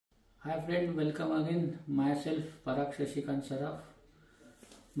Hi friend, welcome again. Myself Parag Shashikant Saraf.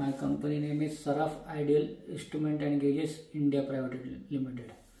 My company name is Saraf Ideal Instrument and Gauges India Private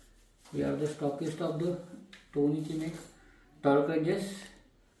Limited. We are the stockist of the tohnichi torque ranges.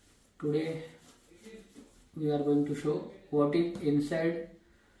 Today we are going to show what is inside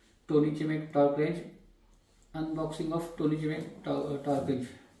tohnichi torque range. Unboxing of tohnichi torque range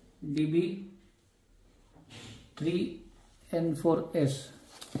DB3N4S.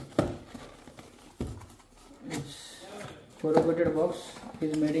 Its corrugated box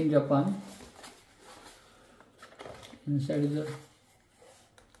is made in Japan. Inside is the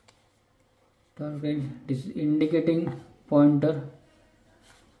torque range. This is indicating pointer.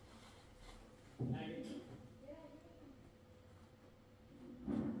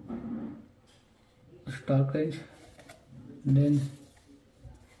 Torque range. Then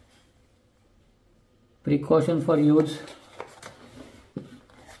precaution for use.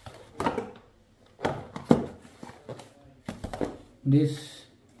 This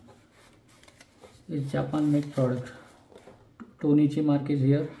is Japan made product. Tohnichi mark is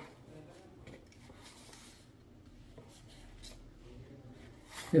here.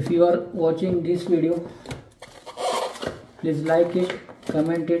 If you are watching this video, please like it,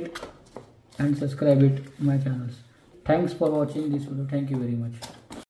 comment it and subscribe it my channels. Thanks for watching this video. Thank you very much.